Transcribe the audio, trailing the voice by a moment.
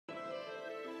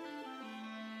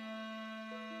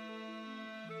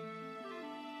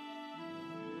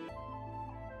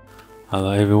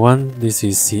Hello everyone, this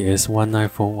is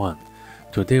CS1941.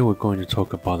 Today we're going to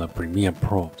talk about the Preimere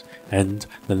Pro, and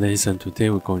the lesson today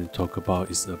we're going to talk about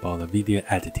is about the video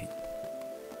editing.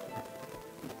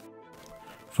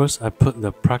 First, I put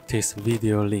the practice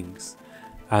video links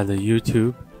at the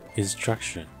YouTube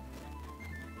instruction.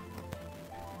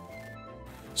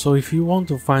 So if you want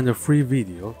to find the free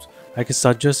videos, I can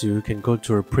suggest you can go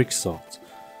to a Pixel.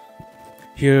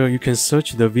 Here you can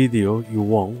search the video you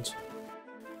want.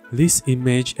 This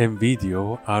image and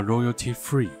video are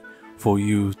royalty-free for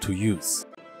you to use.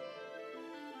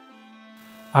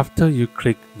 After you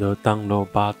click the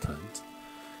download button,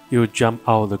 you'll jump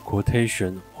out the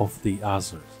quotation of the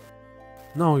others.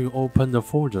 Now you open the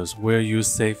folders where you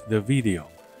save the video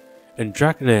and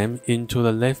drag them into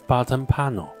the left bottom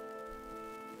panel.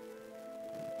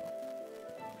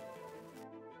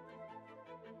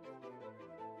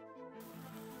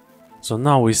 So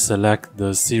now we select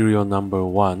the serial number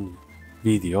 1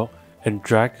 video and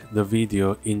drag the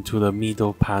video into the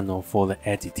middle panel for the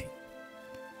editing.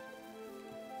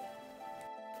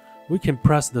 We can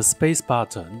press the space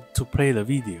button to play the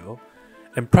video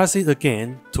and press it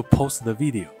again to pause the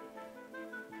video.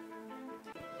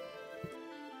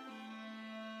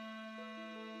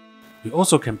 You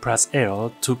also can press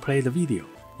L to play the video.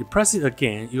 You press it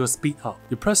again, it will speed up.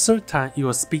 You press third time, it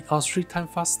will speed up 3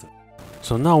 times faster.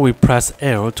 So now we press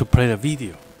L to play the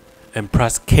video and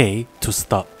press K to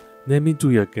stop. Let me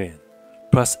do it again.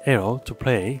 Press L to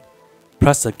play,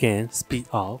 press again, speed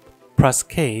up, press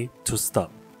K to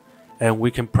stop. And we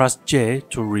can press J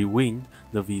to rewind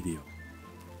the video.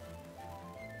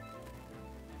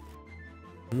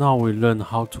 Now we learn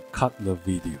how to cut the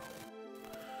video.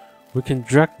 We can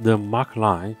drag the mark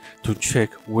line to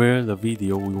check where the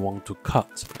video we want to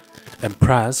cut and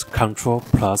press Ctrl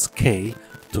plus K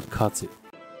to cut it.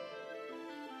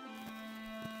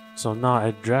 So now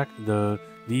I drag the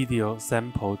video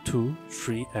sample 2,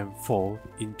 3, and 4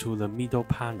 into the middle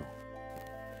panel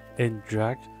and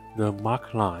drag the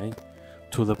mark line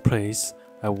to the place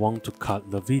I want to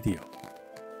cut the video.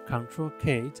 Ctrl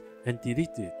K and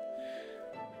delete it.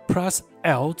 Press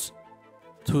Alt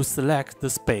to select the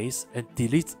space and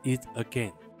delete it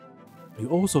again. You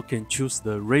also can choose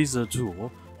the razor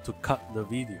tool to cut the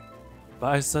video, but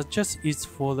I suggest it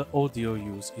for the audio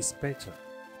use is better.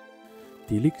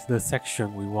 Delete the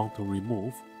section we want to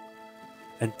remove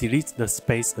and delete the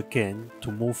space again to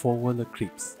move forward the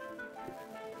clips.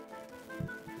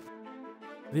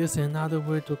 There's another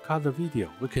way to cut the video.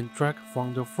 We can drag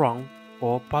from the front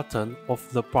or bottom of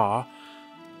the bar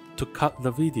to cut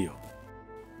the video.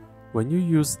 When you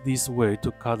use this way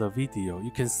to cut the video,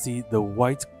 you can see the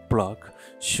white block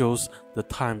shows the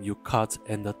time you cut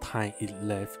and the time it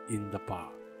left in the bar.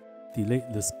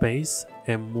 Delete the space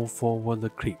and move forward the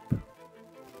clip.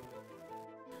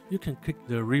 You can click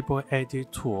the Ribbon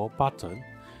Edit tool button.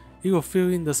 It will fill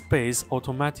in the space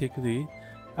automatically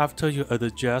after you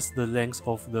adjust the length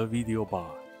of the video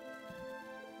bar.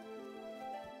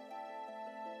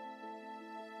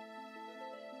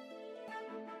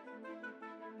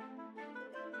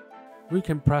 We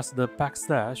can press the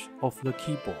backslash of the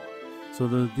keyboard, so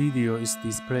the video is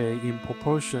displayed in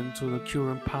proportion to the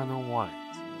current panel width.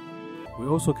 We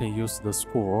also can use the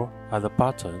scroll at the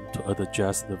bottom to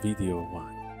adjust the video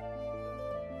width.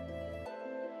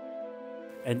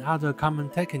 Another common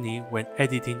technique when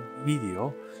editing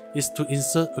video is to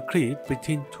insert a clip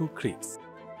between 2 clips.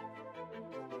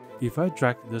 If I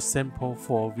drag the sample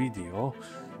 4 video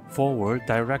forward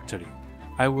directly,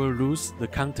 I will lose the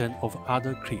content of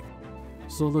other clip.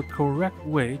 So the correct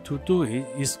way to do it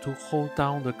is to hold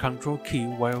down the Ctrl key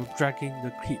while dragging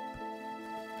the clip.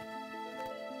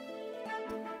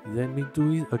 Let me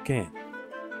do it again.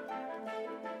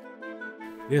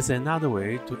 There's another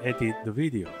way to edit the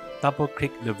video.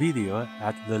 Double-click the video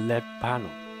at the left panel,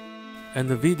 and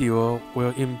the video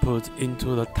will input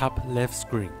into the top left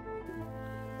screen.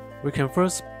 We can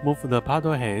first move the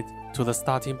paddle head to the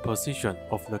starting position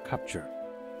of the capture.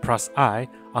 Press I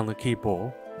on the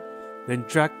keyboard, then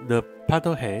drag the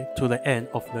paddle head to the end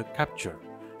of the capture.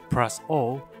 Press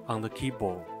O on the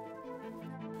keyboard.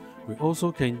 We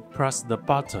also can press the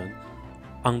button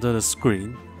under the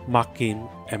screen, mark in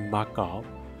and mark out,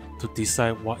 to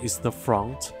decide what is the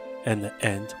front and the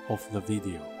end of the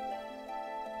video.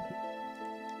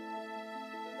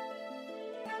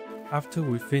 After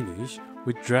we finish,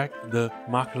 we drag the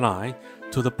mark line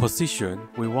to the position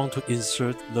we want to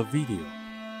insert the video.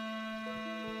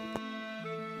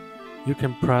 You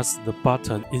can press the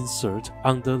button Insert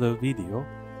under the video,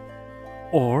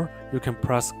 or you can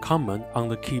press Command on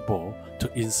the keyboard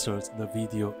to insert the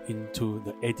video into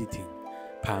the editing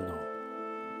panel.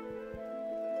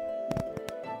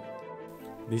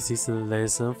 This is a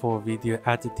lesson for video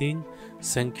editing.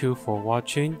 Thank you for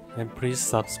watching and please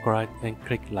subscribe and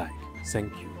click like.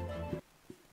 Thank you.